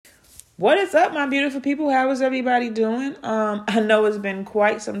What is up, my beautiful people? How is everybody doing? I know it's been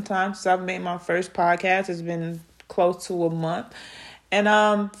quite some time since I've made my first podcast. It's been close to a month.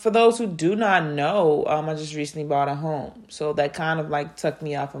 And for those who do not know, I just recently bought a home. So that kind of like took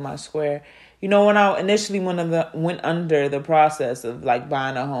me off of my square. You know, when I initially went under the process of like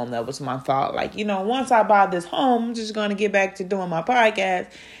buying a home, that was my thought. Like, you know, once I buy this home, I'm just going to get back to doing my podcast,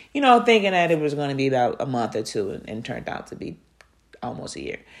 you know, thinking that it was going to be about a month or two and turned out to be almost a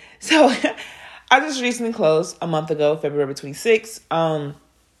year. So I just recently closed a month ago, February 26th.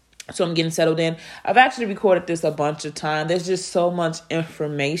 So I'm getting settled in. I've actually recorded this a bunch of times. There's just so much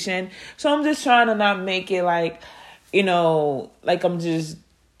information. So I'm just trying to not make it like, you know, like I'm just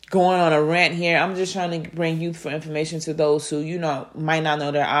going on a rant here. I'm just trying to bring useful information to those who, you know, might not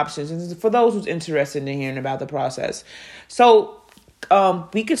know their options. And for those who's interested in hearing about the process. So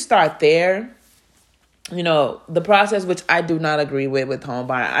we could start there. You know, the process, which I do not agree with home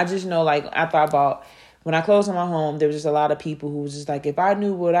buying. I just know, like, after I bought, when I closed on my home, there was just a lot of people who was just like, if I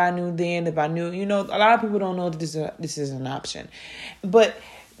knew what I knew then, if I knew, you know, a lot of people don't know that this is an option. But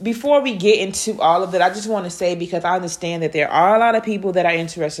before we get into all of that, I just want to say, because I understand that there are a lot of people that are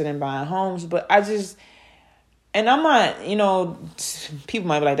interested in buying homes, but and I'm not, you know, people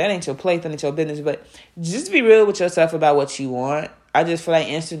might be like, that ain't your place, that ain't your business, but just be real with yourself about what you want. I just feel like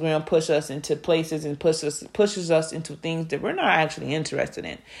Instagram pushes us into places and pushes us into things that we're not actually interested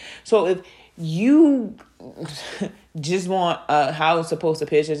in. So if you just want how it's supposed to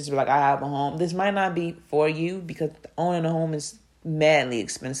picture, just be like, I have a home, this might not be for you, because owning a home is madly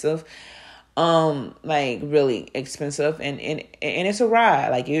expensive. Like really expensive, and it's a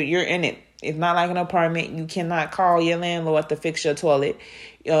ride. Like you're in it. It's not like an apartment. You cannot call your landlord to fix your toilet.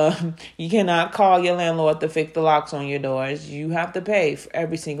 You cannot call your landlord to fix the locks on your doors. You have to pay for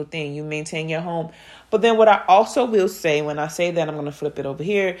every single thing. You maintain your home. But then what I also will say, when I say that, I'm going to flip it over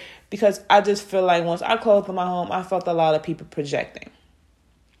here, because I just feel like once I closed on my home, I felt a lot of people projecting.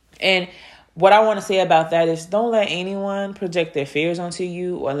 And what I want to say about that is, don't let anyone project their fears onto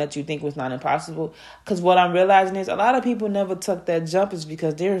you or let you think it was not impossible. Because what I'm realizing is a lot of people never took that jump is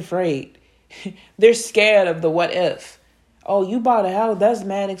because they're afraid. They're scared of the what if. Oh, you bought a house, that's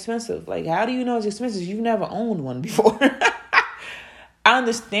mad expensive. Like, how do you know it's expensive? You've never owned one before. I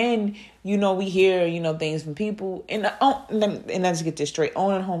understand, you know, we hear, you know, things from people. And let's get this straight.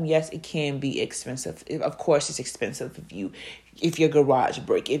 Owning a home, yes, it can be expensive. Of course, it's expensive if your garage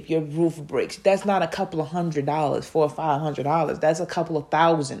breaks, if your roof breaks. That's not a couple of $100, $400 or $500. That's a couple of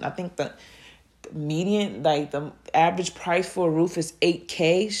 $1,000. I think the median, like the average price for a roof is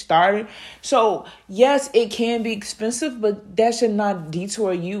 $8,000 starter. So yes, it can be expensive, but that should not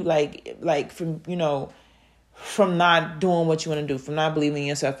detour you like from, you know, from not doing what you want to do, from not believing in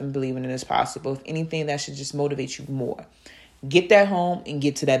yourself and believing it is possible. If anything, that should just motivate you more. Get that home and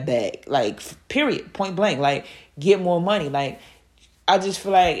get to that bag. Like, period, point blank. Like, get more money. Like, I just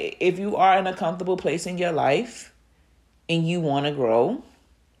feel like if you are in a comfortable place in your life and you want to grow,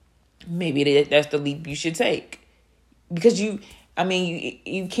 maybe that's the leap you should take. Because you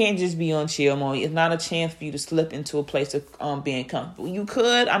can't just be on chill mode. It's not a chance for you to slip into a place of being comfortable. You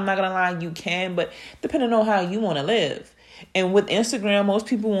could, I'm not going to lie, you can, but depending on how you want to live. And with Instagram, most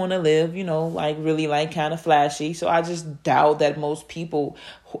people want to live, you know, like really like kind of flashy. So I just doubt that most people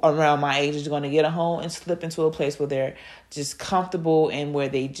around my age is going to get a home and slip into a place where they're just comfortable and where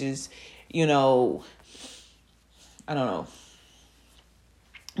they just, you know, I don't know.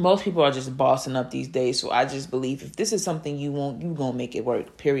 Most people are just bossing up these days. So I just believe if this is something you want, you're going to make it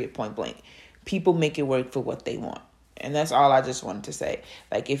work, period, point blank. People make it work for what they want. And that's all I just wanted to say.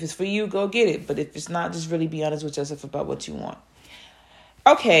 Like, if it's for you, go get it. But if it's not, just really be honest with yourself about what you want.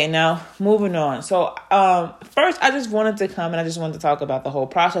 Okay, now moving on. So first, I just wanted to come and I just wanted to talk about the whole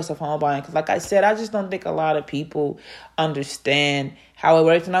process of home buying. Because like I said, I just don't think a lot of people understand how it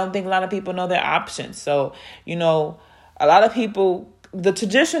works. And I don't think a lot of people know their options. So, you know, a lot of people, the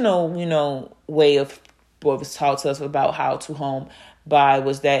traditional, you know, way of what was taught to us about how to home buy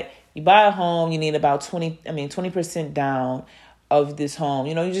was that you buy a home, you need about 20% down of this home.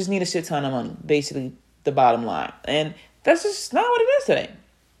 You know, you just need a shit ton of money, basically the bottom line. And that's just not what it is today.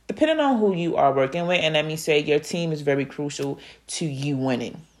 Depending on who you are working with, and let me say your team is very crucial to you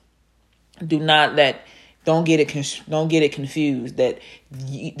winning. Don't get it confused that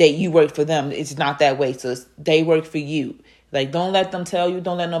you work for them. It's not that way. So they work for you. Like, don't let them tell you.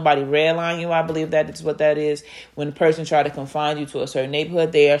 Don't let nobody redline you. I believe that is what that is. When a person try to confine you to a certain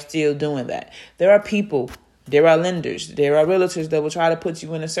neighborhood, they are still doing that. There are people, there are lenders, there are realtors that will try to put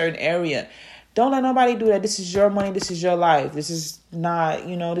you in a certain area. Don't let nobody do that. This is your money. This is your life. This is not,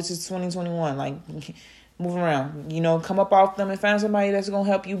 this is 2021. Like, Move around. Come up off them and find somebody that's going to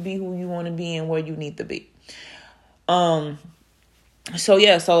help you be who you want to be and where you need to be. So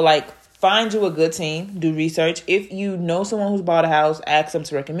find you a good team, do research. If you know someone who's bought a house, ask them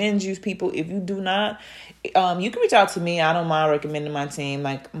to recommend you people. If you do not, you can reach out to me. I don't mind recommending my team.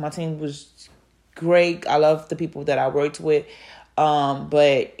 Like, my team was great. I love the people that I worked with.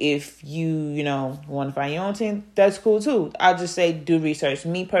 But if you want to find your own team, that's cool too. I just say do research.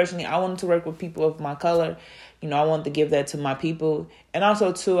 Me personally, I wanted to work with people of my color. I wanted to give that to my people. And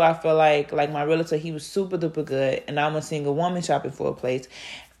also too, I feel like my realtor, he was super duper good. And I'm a single woman shopping for a place.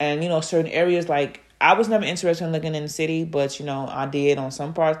 And, certain areas, like, I was never interested in looking in the city, but, I did on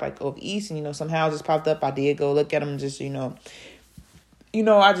some parts, like over east, and, some houses popped up. I did go look at them, just, I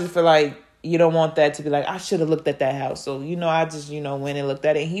just feel like you don't want that to be like, I should have looked at that house. So, I just, went and looked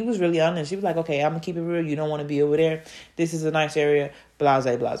at it. And he was really honest. He was like, okay, I'm going to keep it real. You don't want to be over there. This is a nice area.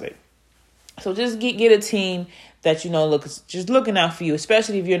 Blase, blase. So just get a team that, just looking out for you,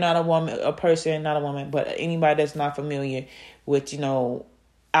 especially if you're not a woman, but anybody that's not familiar with,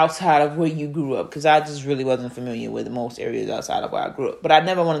 outside of where you grew up. Because I just really wasn't familiar with most areas outside of where I grew up. But I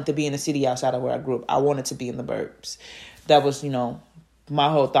never wanted to be in a city outside of where I grew up. I wanted to be in the burbs. That was, my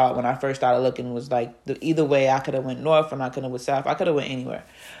whole thought when I first started looking was like, either way, I could have went north and I could have went south. I could have went anywhere.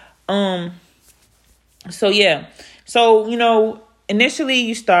 So, initially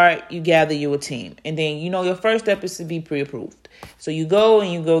you gather you a team. And then, your first step is to be pre-approved. So you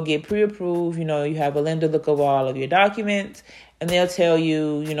go get pre-approved. You have a lender look over all of your documents and they'll tell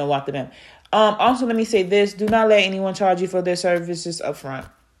you, what the man. Also, let me say this. Do not let anyone charge you for their services up front.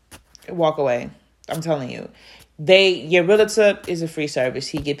 Walk away. I'm telling you. Your realtor is a free service.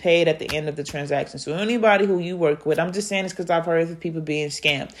 He get paid at the end of the transaction. So anybody who you work with, I'm just saying this because I've heard of people being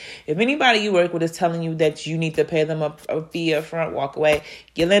scammed. If anybody you work with is telling you that you need to pay them a fee up front, walk away.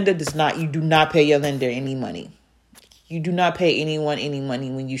 Your lender you do not pay your lender any money. You do not pay anyone any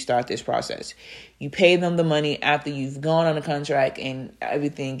money when you start this process. You pay them the money after you've gone on a contract and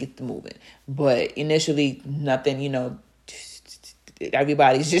everything gets moving. But initially, nothing,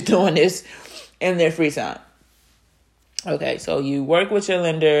 everybody's just doing this in their free time. Okay, so you work with your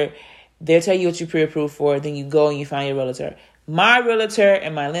lender. They'll tell you what you pre-approved for. Then you go and you find your realtor. My realtor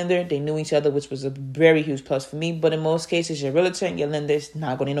and my lender, they knew each other, which was a very huge plus for me. But in most cases, your realtor and your lender is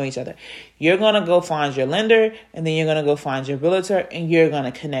not going to know each other. You're going to go find your lender, and then you're going to go find your realtor, and you're going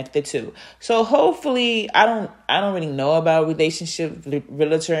to connect the two. So hopefully, I don't really know about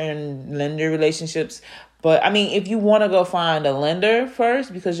realtor and lender relationships. But, if you want to go find a lender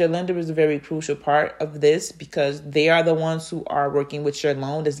first, because your lender is a very crucial part of this, because they are the ones who are working with your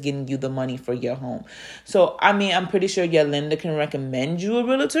loan that's getting you the money for your home. So, I'm pretty sure your lender can recommend you a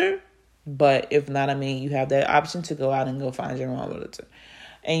realtor. But if not, you have that option to go out and go find your own realtor.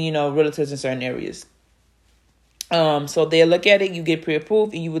 And, realtors in certain areas. So they'll look at it, you get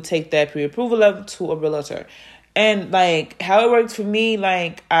pre-approved, and you would take that pre-approval level to a realtor. And how it worked for me,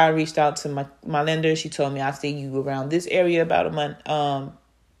 I reached out to my lender. She told me I'll see you around this area about a month,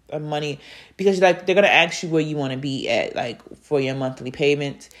 money, because they're gonna ask you where you want to be at, for your monthly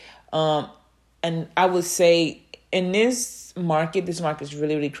payment. And I would say in this market is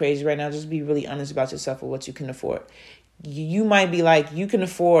really, really crazy right now. Just be really honest about yourself or what you can afford. You might be you can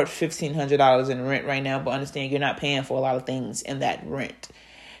afford $1,500 in rent right now, but understand you're not paying for a lot of things in that rent.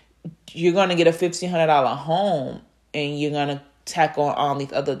 You're going to get a $1,500 home and you're going to tack on all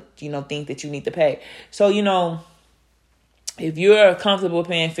these other, things that you need to pay. So, if you're comfortable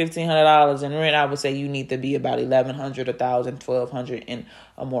paying $1,500 in rent, I would say you need to be about $1,100, $1,000, $1,200 in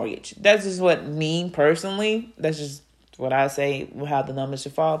a mortgage. That's just what me personally, that's just what I say, how the numbers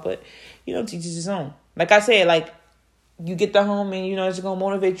should fall. But, teach his own. Like I said, you get the home and, it's going to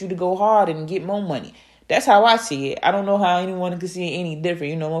motivate you to go hard and get more money. That's how I see it. I don't know how anyone can see it any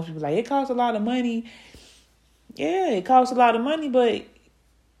different. Most people it costs a lot of money. Yeah, it costs a lot of money, but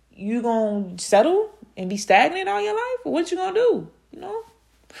you going to settle and be stagnant all your life? Or what you going to do?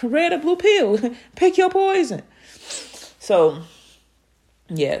 Red or blue pill. Pick your poison. So,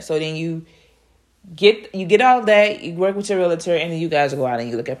 yeah. So then you get all that. You work with your realtor, and then you guys go out and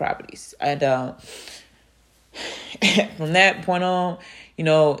you look at properties. And from that point on,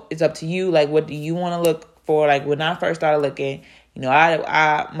 it's up to you. What do you want to look for? When I first started looking,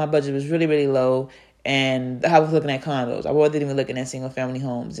 I my budget was really, really low, and I was looking at condos. I wasn't even looking at single family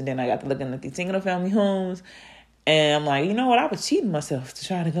homes. And then I got to looking at these single family homes, And I'm like, you know what? I was cheating myself to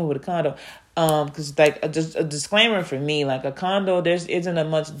try to go with a condo. Because like just a disclaimer for me, like a condo, there isn't a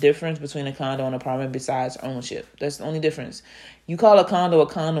much difference between a condo and apartment besides ownership. That's the only difference. You call a condo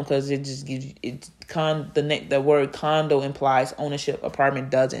because it just gives you the word condo implies ownership. Apartment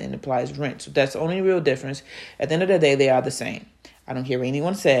doesn't. It implies rent. So that's the only real difference. At the end of the day, they are the same. I don't care what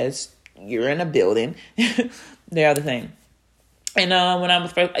anyone says. You're in a building. They are the same. And when I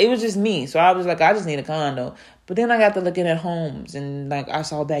was first, it was just me. So I was like, I just need a condo. But then I got to looking at homes and like I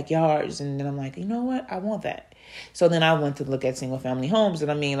saw backyards. And then I'm like, you know what? I want that. So then I went to look at single family homes.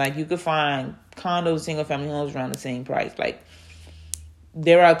 And I mean, like you could find condos, single family homes around the same price. Like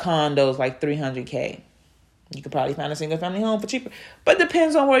there are condos like $300K. You could probably find a single family home for cheaper. But it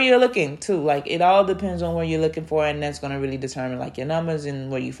depends on where you're looking too. Like it all depends on where you're looking for. And that's going to really determine like your numbers and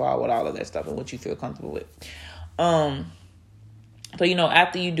where you fall with all of that stuff and what you feel comfortable with. So, you know,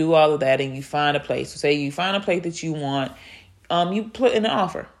 after you do all of that and you find a place, so say you find a place that you want, you put in an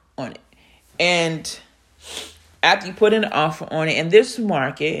offer on it. And after you put in an offer on it, in this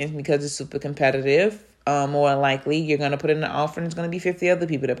market, and because it's super competitive, more likely you're going to put in an offer and it's going to be 50 other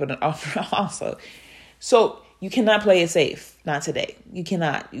people that put an offer also. So you cannot play it safe. Not today. You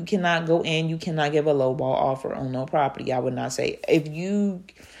cannot go in. You cannot give a lowball offer on no property. I would not say if you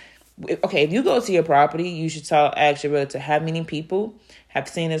go to your property, you should ask your realtor how many people have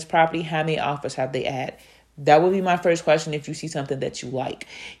seen this property, how many offers have they had. That would be my first question if you see something that you like.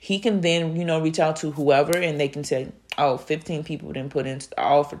 He can then, reach out to whoever and they can say, 15 people didn't put into the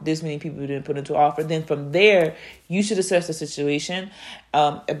offer, this many people didn't put into offer. Then from there, you should assess the situation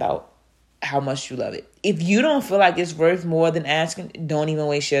about how much you love it. If you don't feel like it's worth more than asking, don't even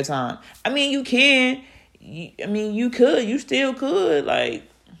waste your time. I mean, you can. You still could. Like,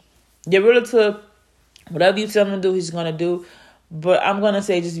 your realtor, whatever you tell him to do, he's going to do. But I'm going to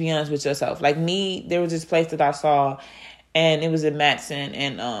say, just be honest with yourself. Like me, there was this place that I saw, and it was in Matson,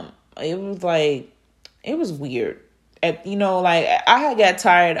 and it was weird. I had got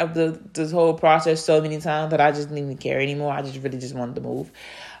tired of this whole process so many times that I just didn't even care anymore. I just really just wanted to move.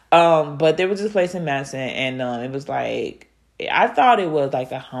 But there was this place in Matson, and it was like, I thought it was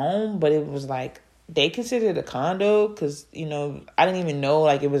like a home, but it was like, they considered it a condo because, I didn't even know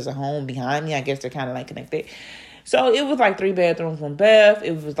like it was a home behind me. I guess they're kind of like connected. So it was like 3 bedrooms, 1 bath.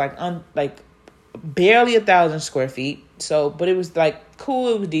 It was like barely 1,000 square feet. So, but it was like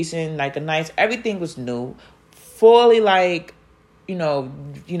cool. It was decent, like everything was new, fully like,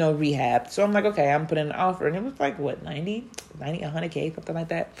 rehab. So I'm like, okay, I'm putting an offer. And it was like, what, 100K, something like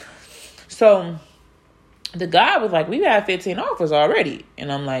that. So the guy was like, we've had 15 offers already.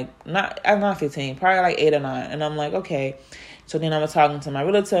 And I'm like, not 15, probably like 8 or 9. And I'm like, okay. So then I was talking to my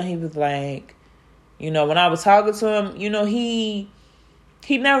realtor. And he was like, when I was talking to him, he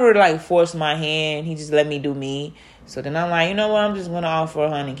never like forced my hand. He just let me do me. So then I'm like, you know what? I'm just going to offer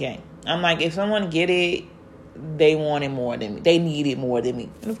 100K. I'm like, if someone get it, they want it more than me. They need it more than me.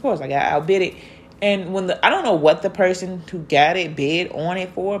 And of course, I outbid it. And I don't know what the person who got it bid on it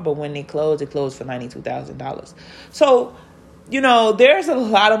for, but when it closed for $92,000. So, there's a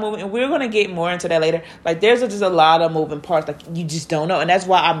lot of moving, and we're going to get more into that later. Like, there's just a lot of moving parts. Like, you just don't know. And that's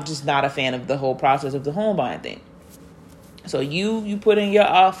why I'm just not a fan of the whole process of the home buying thing. So you put in your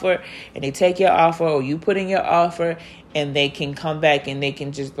offer, and they take your offer, or you put in your offer, and they can come back and they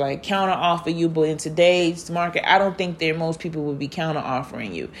can just like counter offer you. But in today's market, I don't think most people would be counter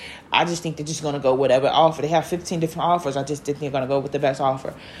offering you. I just think they're just going to go whatever offer. They have 15 different offers. I just think they're going to go with the best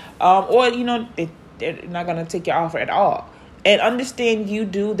offer. Or they're not going to take your offer at all. And understand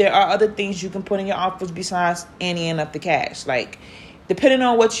there are other things you can put in your offers besides anteing up the cash. Like, depending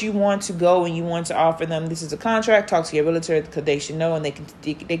on what you want to go and you want to offer them, this is a contract. Talk to your realtor because they should know, and they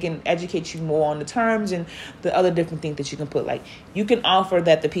can educate you more on the terms and the other different things that you can put. Like, you can offer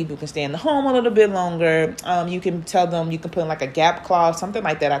that the people can stay in the home a little bit longer. You can tell them, you can put in like a gap clause, something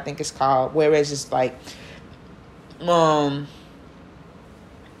like that, I think it's called. Whereas it's like,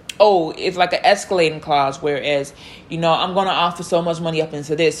 it's like an escalating clause, whereas, I'm going to offer so much money up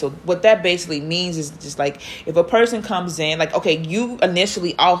into this. So what that basically means is just like, if a person comes in, like, okay, you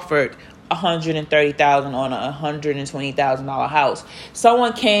initially offered $130,000 on a $120,000 house.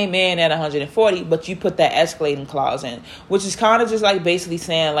 Someone came in at $140,000, but you put that escalating clause in, which is kind of just like basically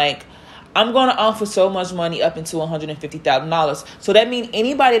saying like, I'm going to offer so much money up into $150,000. So that means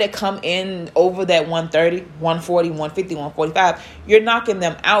anybody that come in over that 130, 140, 150, 145, you're knocking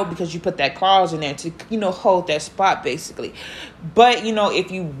them out because you put that clause in there to, hold that spot basically. But,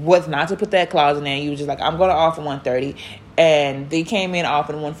 if you was not to put that clause in there, you were just like, I'm going to offer 130, and they came in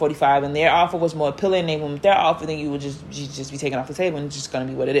offering 145, and their offer was more appealing than their offer, then you would just be taken off the table, and it's just going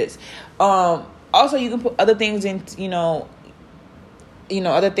to be what it is. Also, you can put other things in,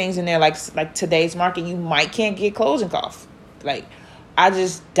 other things in there, like today's market, you might can't get closing costs. Like, I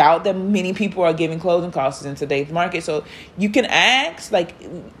just doubt that many people are giving closing costs in today's market. So you can ask, like,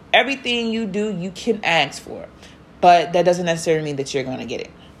 everything you do, you can ask for, but that doesn't necessarily mean that you're going to get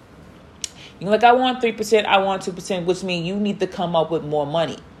it. You're like, I want 3%, I want 2%, which means you need to come up with more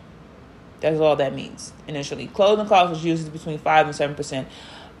money. That's all that means initially. Closing costs is usually between 5 and 7%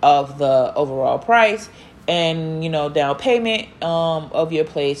 of the overall price. And, down payment of your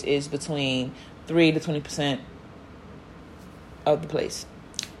place is between 3 to 20% of the place,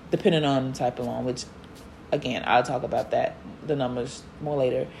 depending on the type of loan, which, again, I'll talk about the numbers more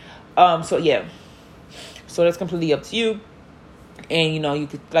later. So that's completely up to you. And, you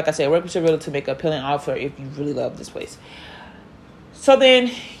could, like I said, work with your realtor to make an appealing offer if you really love this place. So then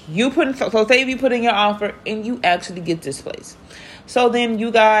say if you put in your offer and you actually get this place. So then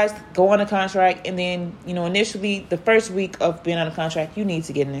you guys go on a contract, and then, initially the first week of being on a contract, you need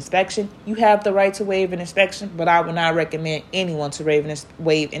to get an inspection. You have the right to waive an inspection, but I would not recommend anyone to waive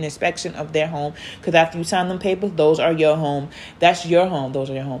an inspection of their home, because after you sign them papers, those are your home. That's your home. Those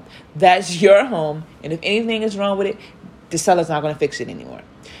are your home. That's your home. And if anything is wrong with it, the seller's not going to fix it anymore.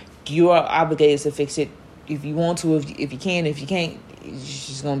 You are obligated to fix it if you want to, if you can. If you can't, it's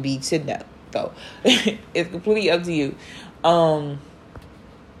just going to be sitting there. So it's completely up to you.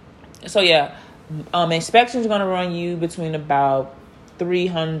 Inspections are going to run you between about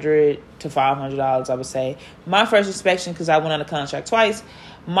 $300 to $500, I would say. My first inspection, because I went on a contract twice,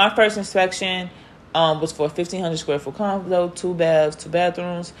 my first inspection was for a 1,500 square foot condo, 2 baths, 2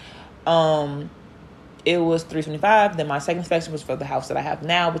 bathrooms. It was $325. Then my second inspection was for the house that I have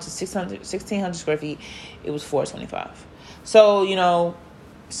now, which is 1,600 square feet. It was $425. So,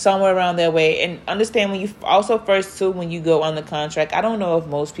 somewhere around that way. And understand, when you also when you go on the contract, I don't know if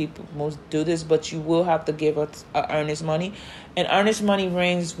most do this, but you will have to give us earnest money. And earnest money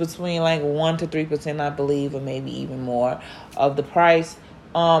ranges between like 1% to 3%, I believe, or maybe even more of the price.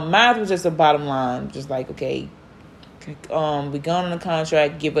 Mine was just a bottom line, just like, okay, we gone on a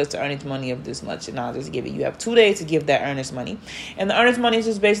contract, give us the earnest money of this much, and I'll just give it. You have 2 days to give that earnest money, and the earnest money is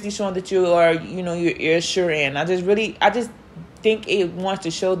just basically showing that you are, you're sure in. I just think it wants to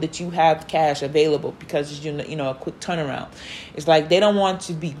show that you have cash available, because it's, a quick turnaround. It's like they don't want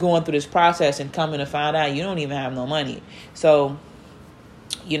to be going through this process and coming to find out you don't even have no money. So,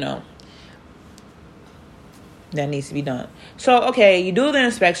 that needs to be done. So, okay, you do the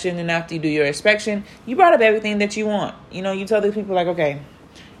inspection, and after you do your inspection, you brought up everything that you want. You tell the people, like, okay,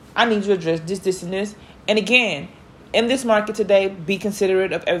 I need you to address this, this, and this. And again, in this market today, be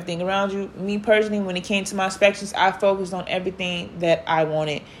considerate of everything around you. Me personally, when it came to my inspections, I focused on everything that I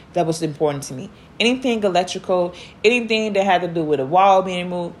wanted, that was important to me. Anything electrical, anything that had to do with a wall being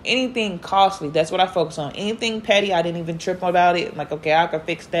removed, anything costly, that's what I focused on. Anything petty, I didn't even trip about it. Like, okay, I can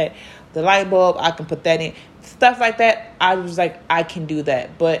fix that. The light bulb, I can put that in. Stuff like that, I was like, I can do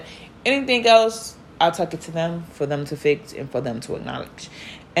that. But anything else, I'll tuck it to them for them to fix and for them to acknowledge.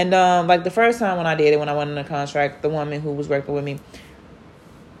 And like the first time when I did it, when I went on a contract, the woman who was working with me,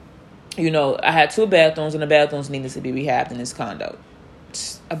 I had 2 bathrooms, and the bathrooms needed to be rehabbed in this condo.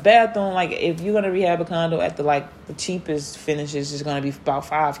 A bathroom, like, if you're going to rehab a condo at the cheapest finishes, is going to be about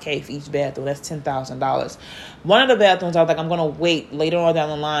 $5,000 for each bathroom. That's $10,000. One of the bathrooms, I was like, I'm going to wait later on down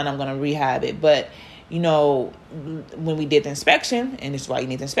the line, I'm going to rehab it. But when we did the inspection, and this is why you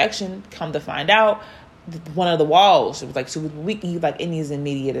need the inspection, come to find out, one of the walls, it was like super weak. He like, it needs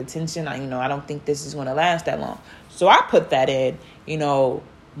immediate attention. I don't think this is going to last that long. So I put that in,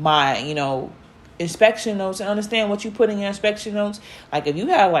 my, inspection notes, and understand what you put in your inspection notes. Like, if you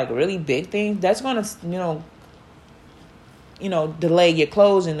have like really big things, that's going to, delay your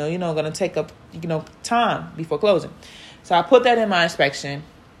closing, or, going to take up, time before closing. So I put that in my inspection,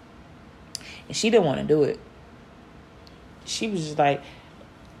 and she didn't want to do it. She was just like,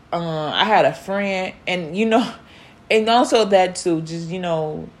 I had a friend, and and also that too, just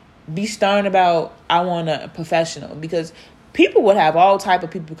be stern about, I want a professional, because people would have all type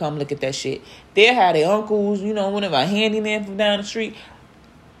of people come look at that shit. They'll have their uncles, whenever a handyman from down the street.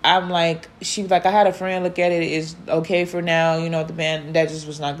 I'm like, she was like, I had a friend look at it, it's okay for now, the band, that just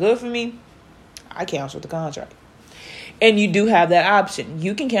was not good for me. I canceled the contract. And you do have that option.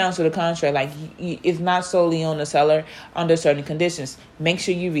 You can cancel the contract. Like, it's not solely on the seller under certain conditions. Make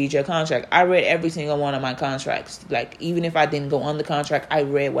sure you read your contract. I read every single one of my contracts. Like, even if I didn't go on the contract, I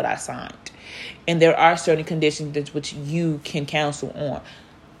read what I signed. And there are certain conditions that which you can cancel on.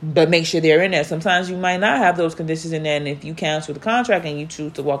 But make sure they're in there. Sometimes you might not have those conditions in there. And if you cancel the contract and you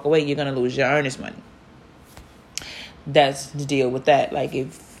choose to walk away, you're going to lose your earnest money. That's the deal with that. Like,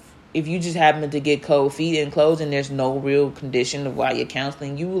 if if you just happen to get cold feet and closed and there's no real condition of why you're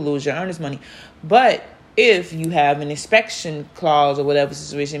counseling, you will lose your earnest money. But if you have an inspection clause or whatever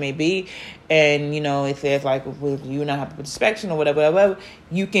situation may be, and, it says like, if you not have inspection or whatever,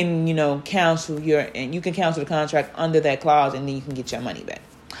 you can, cancel the contract under that clause, and then you can get your money back.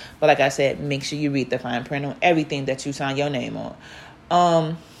 But like I said, make sure you read the fine print on everything that you sign your name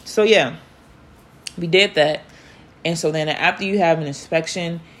on. So yeah, we did that. And so then after you have an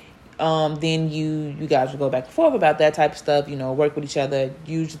inspection, then you guys will go back and forth about that type of stuff, work with each other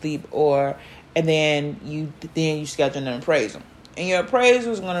usually, and then you schedule an appraisal. And your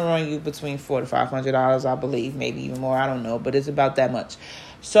appraisal is going to run you between $400 to $500, I believe, maybe even more. I don't know, but it's about that much.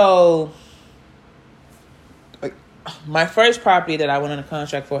 So my first property that I went on a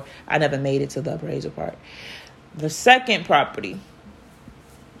contract for, I never made it to the appraisal part. The second property,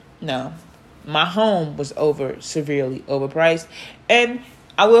 no, my home was severely overpriced. And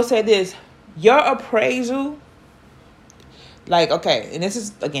I will say this, your appraisal, okay, and this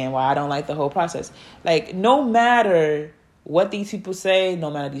is, again, why I don't like the whole process. No matter what these people say, no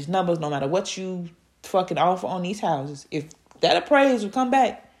matter these numbers, no matter what you fucking offer on these houses, if that appraisal come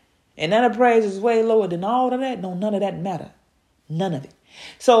back and that appraisal is way lower than all of that, none of that matter. None of it.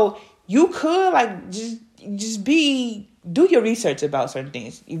 So you could, just do your research about certain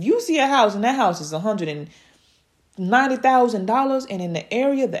things. If you see a house and that house is $190,000, and in the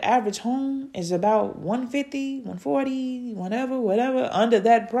area the average home is about $150,000, $140,000, whatever under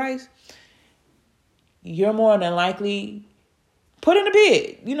that price, you're more than likely put in a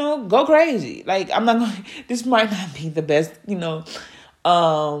bid. Go crazy. I'm not going. This might not be the best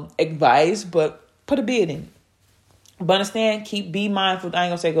advice, but put a bid in. But understand, be mindful. I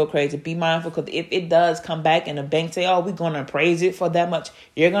ain't gonna say go crazy. Be mindful, because if it does come back and the bank say, "Oh, we're gonna appraise it for that much,"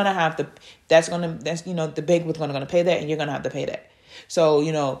 you're gonna have to. The bank was gonna pay that, and you're gonna have to pay that.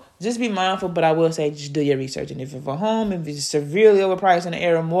 So just be mindful. But I will say, just do your research. And if it's a home, if it's severely overpriced in the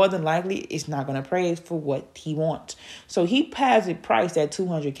area, more than likely it's not gonna appraise for what he wants. So he has it priced at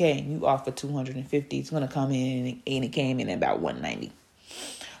 $200K, and you offer $250. It's gonna come in, and it came in at about $190.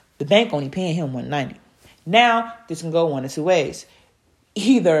 The bank only paying him $190. Now, this can go one of two ways.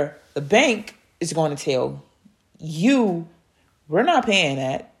 Either the bank is going to tell you, we're not paying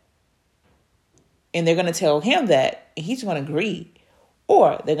that, and they're going to tell him that, and he's going to agree.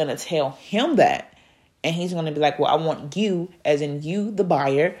 Or they're going to tell him that, and he's going to be like, well, I want you, as in you, the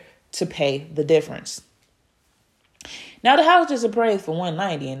buyer, to pay the difference. Now, the house is appraised for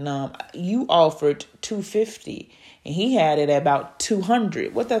 $190, and you offered $250, and he had it at about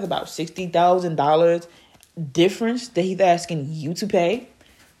 $200. What's that, about $60,000 difference that he's asking you to pay?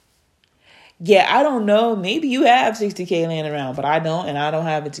 Yeah, I don't know. Maybe you have $60K laying around, but I don't, and I don't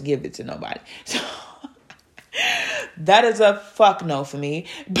have it to give it to nobody. So that is a fuck no for me.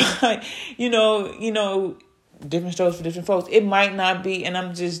 But different strokes for different folks. It might not be, and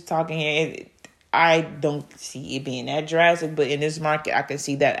I'm just talking here. I don't see it being that drastic, but in this market, I can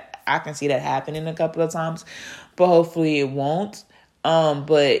see that happening a couple of times, but hopefully it won't.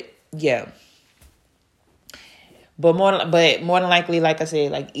 But yeah. But more than likely, like I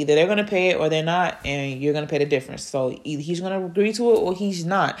said, either they're gonna pay it or they're not, and you're gonna pay the difference. So either he's gonna agree to it or he's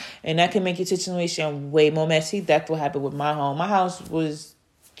not, and that can make your situation way more messy. That's what happened with my home. My house was,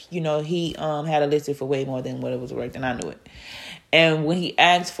 he had it listed for way more than what it was worth, and I knew it. And when he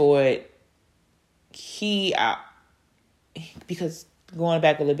asked for it, because going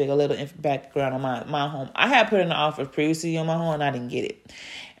back a little background on my home, I had put in an offer previously on my home, and I didn't get it.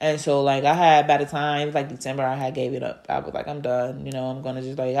 And so, I had, by the time, it was December, I had gave it up. I was I'm done. I'm going to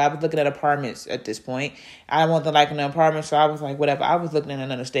just, I was looking at apartments at this point. I wanted, an apartment, so I was whatever. I was looking in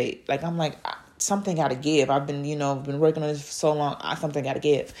another state. I'm something got to give. I've been, been working on this for so long. Something got to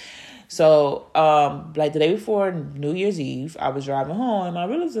give. So, the day before New Year's Eve, I was driving home, and my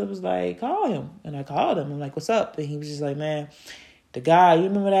relative was call him. And I called him. I'm what's up? And he was just man, the guy, you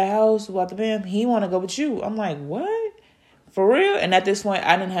remember that house about the bam? He want to go with you. I'm what? For real? And at this point,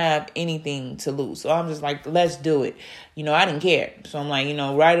 I didn't have anything to lose. So I'm just let's do it. I didn't care. So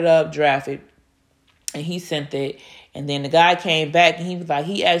I'm write it up, draft it. And he sent it. And then the guy came back and he was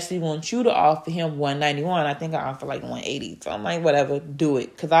he actually wants you to offer him $191. I think I offered $180. So I'm whatever, do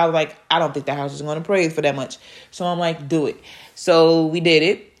it. Because I was I don't think the house is going to praise for that much. So I'm do it. So we did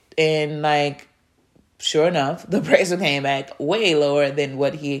it. And sure enough, the appraisal came back way lower than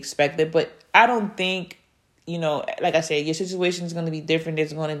what he expected. But I don't think, like I said, your situation is going to be different.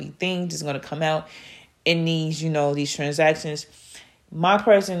 There's going to be things that's going to come out in these, these transactions. My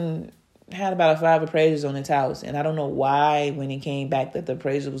person had about 5 appraisals on his house, and I don't know why when it came back that the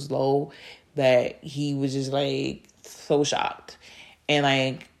appraisal was low, that he was just so shocked.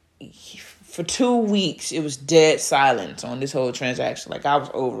 And for 2 weeks, it was dead silence on this whole transaction. Like, I was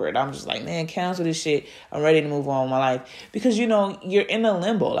over it. I'm just like, man, cancel this shit. I'm ready to move on with my life. Because, you're in a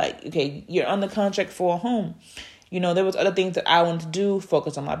limbo. Like, okay, you're under contract for a home. There was other things that I wanted to do,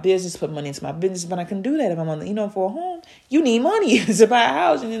 focus on my business, put money into my business, but I can do that if I'm on for a home. You need money to buy a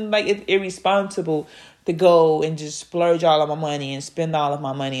house. And then, like, it's irresponsible to go and just splurge all of my money and spend all of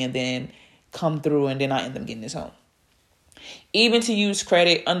my money and then come through and then I end up getting this home. Even to use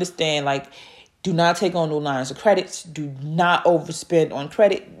credit, understand, like, do not take on new lines of credits. Do not overspend on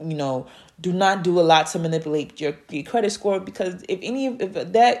credit. Do not do a lot to manipulate your credit score, because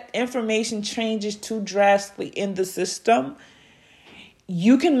if that information changes too drastically in the system,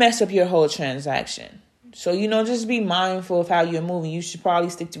 you can mess up your whole transaction. So, just be mindful of how you're moving. You should probably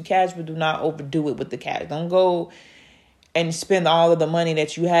stick to cash, but do not overdo it with the cash. Don't go and spend all of the money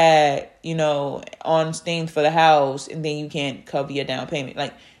that you had, on things for the house, and then you can't cover your down payment.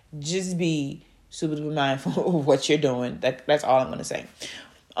 Like, just be super mindful of what you're doing. That's all I'm going to say.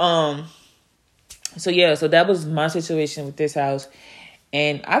 So that was my situation with this house.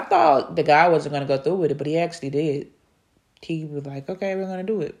 And I thought the guy wasn't going to go through with it, but he actually did. He was like, okay, we're going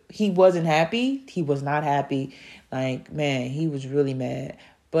to do it. He wasn't happy. He was not happy. Like, man, he was really mad.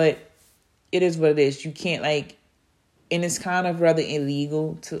 But it is what it is. You can't, like, and it's kind of rather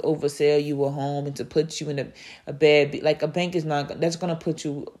illegal to oversell you a home and to put you in a bad, like, a bank is not, that's going to put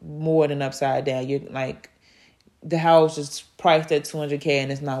you more than upside down. You're like, the house is priced at $200K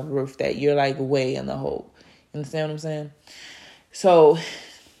and it's not worth that. You're like way in the hole. You understand what I'm saying? So,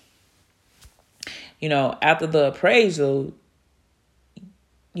 after the appraisal,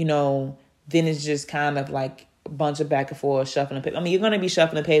 then it's just kind of like a bunch of back and forth shuffling paper. I mean, you're going to be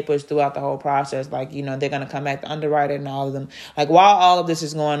shuffling papers throughout the whole process. Like, they're going to come back, the underwriter and all of them. Like, while all of this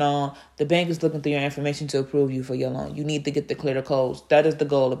is going on, the bank is looking through your information to approve you for your loan. You need to get the clear to close. That is the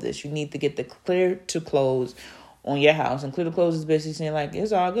goal of this. You need to get the clear to close on your house. And clear to close is basically saying, like,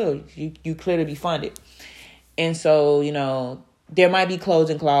 it's all good. You clear to be funded. And so, there might be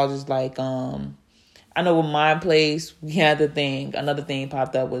closing clauses like, I know with my place, we had another thing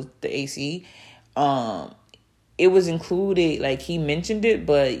popped up was the AC. It was included, like, he mentioned it,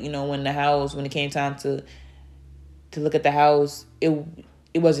 but, when it came time to look at the house, it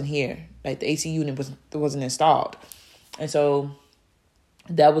wasn't here. Like, the AC unit wasn't installed. And so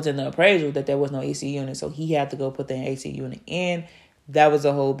that was in the appraisal that there was no AC unit. So he had to go put the AC unit in. That was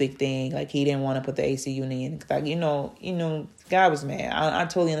a whole big thing. Like, he didn't want to put the AC unit in. Like, the guy was mad. I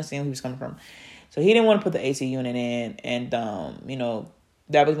totally understand where he was coming from. So he didn't want to put the AC unit in. And,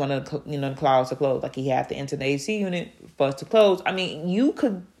 that was one of the clauses to close. Like, he had to enter the AC unit for us to close. I mean,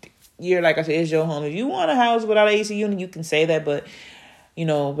 you're like I said, it's your home. If you want a house without an AC unit, you can say that, but,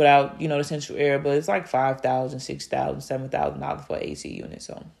 without, the central area. But it's like $5,000, $6,000, $7,000 for an AC unit.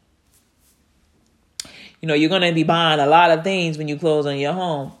 So, you're going to be buying a lot of things when you close on your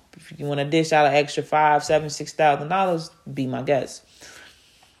home. If you want to dish out an extra $5,000, $7,000, $6,000, be my guest.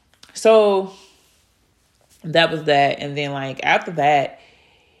 So that was that. And then, like, after that,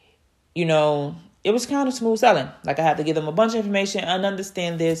 it was kind of smooth selling. Like, I had to give them a bunch of information and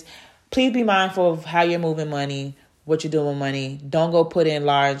understand this. Please be mindful of how you're moving money, what you're doing with money. Don't go put in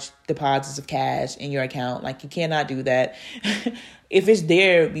large deposits of cash in your account. Like, you cannot do that. If it's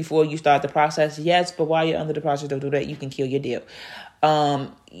there before you start the process, yes, but while you're under the process, don't do that. You can kill your deal.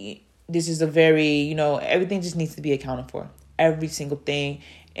 This is a very, everything just needs to be accounted for. Every single thing.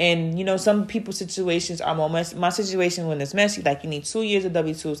 And, some people's situations are more messy. My situation, when it's messy, like, you need 2 years of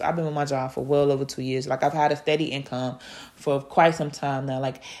W-2s. I've been with my job for well over 2 years. Like, I've had a steady income for quite some time now.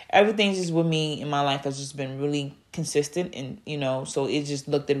 Like, everything just with me in my life has just been really consistent. And, so it just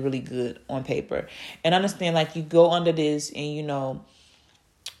looked really good on paper. And understand, like, you go under this and,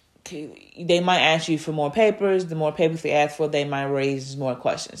 they might ask you for more papers. The more papers they ask for, they might raise more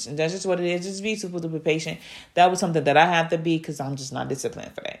questions. And that's just what it is. Just be super duper patient. That was something that I have to be, because I'm just not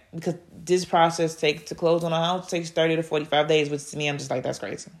disciplined for that. Because this process to close on a house takes 30 to 45 days, which to me, I'm just like, that's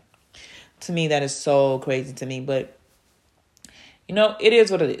crazy. To me, that is so crazy to me. But, it is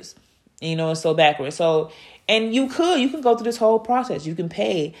what it is. It's so backwards. So, and you can go through this whole process. You can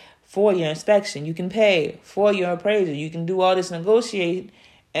pay for your inspection. You can pay for your appraisal. You can do all this negotiate.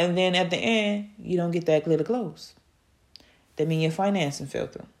 And then at the end, you don't get that clear to close. That means your financing fell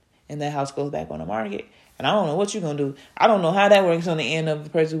through. And that house goes back on the market. And I don't know what you're going to do. I don't know how that works on the end of the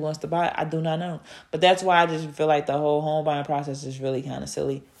person who wants to buy it. I do not know. But that's why I just feel like the whole home buying process is really kind of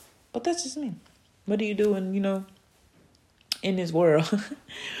silly. But that's just me. What do you do in this world?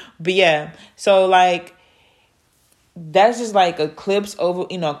 But yeah. So, like, that's just like a quick, general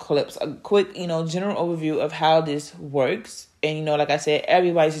overview of how this works. And, like I said,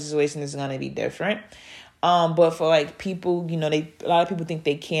 everybody's situation is going to be different. But for like people, a lot of people think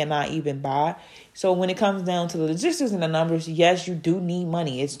they cannot even buy. So when it comes down to the logistics and the numbers, yes, you do need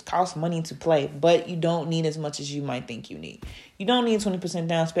money. It costs money to play, but you don't need as much as you might think you need. You don't need 20%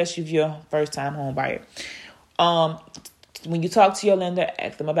 down, especially if you're a first time home buyer. When you talk to your lender,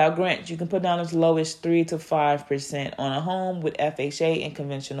 ask them about grants. You can put down as low as 3 to 5% on a home with FHA and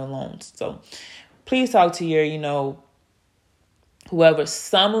conventional loans. So please talk to your, whoever.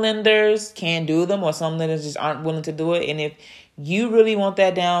 Some lenders can do them, or some lenders just aren't willing to do it. And if you really want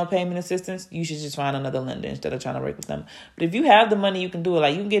that down payment assistance, you should just find another lender instead of trying to work with them. But if you have the money, you can do it.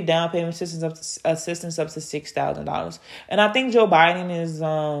 Like, you can get down payment assistance up to $6,000. And I think Joe Biden is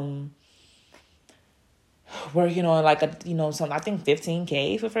working on like something, I think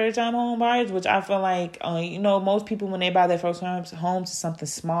 $15,000 for first time home buyers, which I feel like most people, when they buy their first homes is something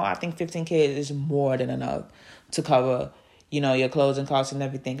small. I think $15,000 is more than enough to cover your closing costs and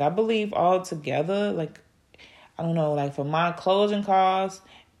everything. I believe all together, like, I don't know, like for my closing costs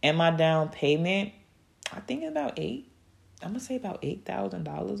and my down payment, I think about I'm going to say about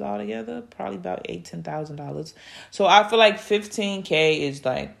 $8,000 altogether, probably about $10,000. So I feel like $15,000 is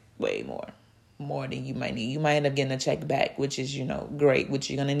like way more than you might need. You might end up getting a check back, which is, great,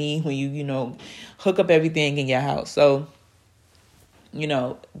 which you're going to need when you, hook up everything in your house. So,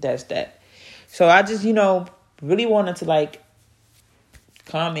 that's that. So I just, really wanted to like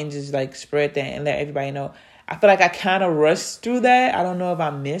come and just like spread that and let everybody know. I feel like I kind of rushed through that. I don't know if I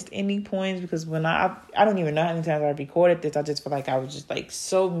missed any points, because when I don't even know how many times I recorded this. I just feel like I was just like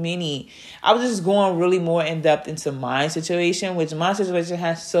I was just going really more in depth into my situation, which my situation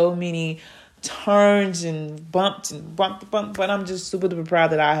has so many turns and bumps, but I'm just super duper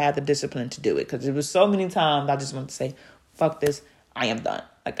proud that I had the discipline to do it, because it was so many times I just wanted to say, fuck this, I am done.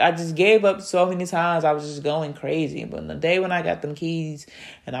 Like, I just gave up so many times. I was just going crazy. But the day when I got them keys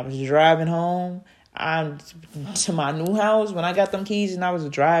and I was driving home to my new house, when I got them keys and I was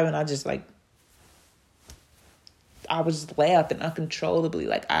driving, I was laughing uncontrollably.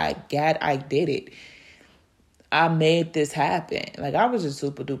 Like, I did it. I made this happen. Like, I was just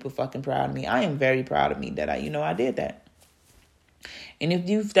super duper fucking proud of me. I am very proud of me that I did that. And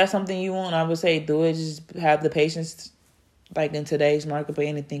if that's something you want, I would say do it. Just have the patience. Like, in today's market, but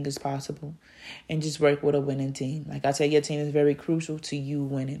anything is possible. And just work with a winning team. Like I said, your team is very crucial to you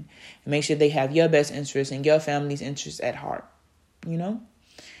winning. And make sure they have your best interests and your family's interests at heart.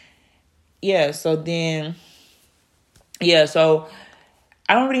 Yeah, so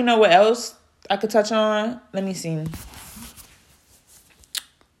I don't really know what else I could touch on. Let me see.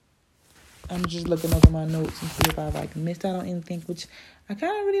 I'm just looking over my notes and see if I've missed out on anything, which I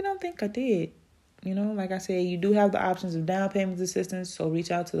kind of really don't think I did. Like I said, you do have the options of down payment assistance, so reach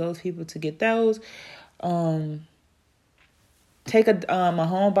out to those people to get those. Take a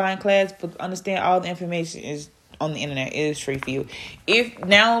home buying class, but understand all the information is on the internet. It is free for you.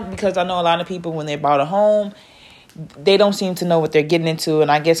 Because I know a lot of people, when they bought a home, they don't seem to know what they're getting into,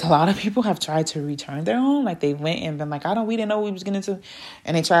 and I guess a lot of people have tried to return their home. Like, they went and been like, we didn't know what we was getting into,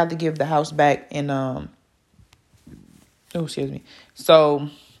 and they tried to give the house back. And So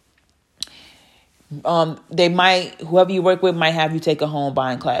whoever you work with might have you take a home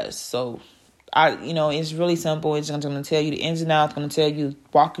buying class. So it's really simple. It's going to tell you the ins and outs. It's going to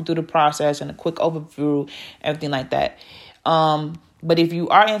walk you through the process and a quick overview, everything like that. But if you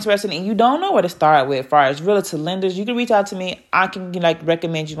are interested and you don't know where to start with, as far as realtor lenders, you can reach out to me. I can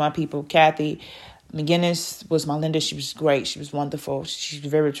recommend you my people. Kathy McGinnis was my lender. She was great. She was wonderful. She's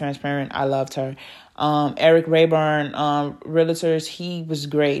very transparent. I loved her. Eric Rayburn, realtors, he was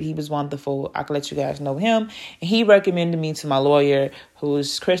great. He was wonderful. I can let you guys know him. And he recommended me to my lawyer, who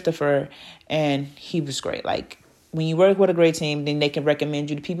is Christopher, and he was great. Like, when you work with a great team, then they can recommend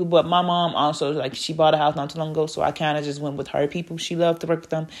you to people. But my mom also, she bought a house not too long ago, so I kind of just went with her people. She loved to work with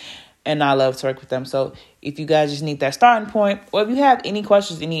them, and I love to work with them. So if you guys just need that starting point, or if you have any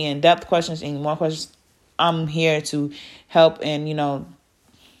questions, any in-depth questions, any more questions, I'm here to help and,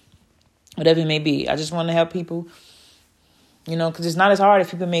 whatever it may be. I just want to help people, because it's not as hard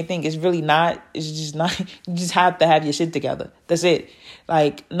as people may think. It's really not. It's just not. You just have to have your shit together. That's it.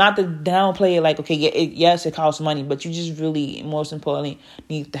 Like, not to downplay it. Like, okay, yes, it costs money, but you just really, most importantly,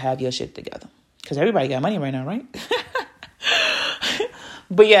 need to have your shit together. Because everybody got money right now, right?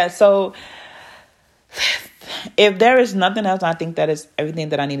 But yeah, so if there is nothing else, I think that is everything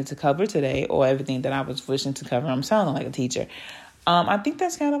that I needed to cover today, or everything that I was wishing to cover. I'm sounding like a teacher. I think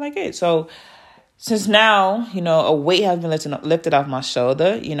that's kind of like it. So since now, a weight has been lifted off my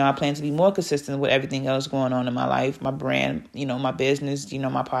shoulder, I plan to be more consistent with everything else going on in my life, my brand, my business,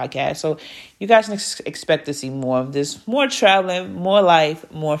 my podcast. So you guys can expect to see more of this, more traveling, more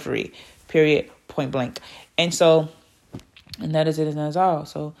life, more free, period, point blank. And that is it, and that's all.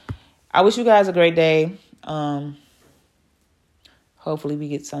 So I wish you guys a great day. Hopefully we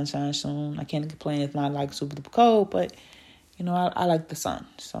get sunshine soon. I can't complain. It's not like super duper cold, but I like the sun.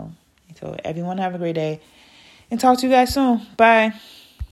 So everyone have a great day and talk to you guys soon. Bye.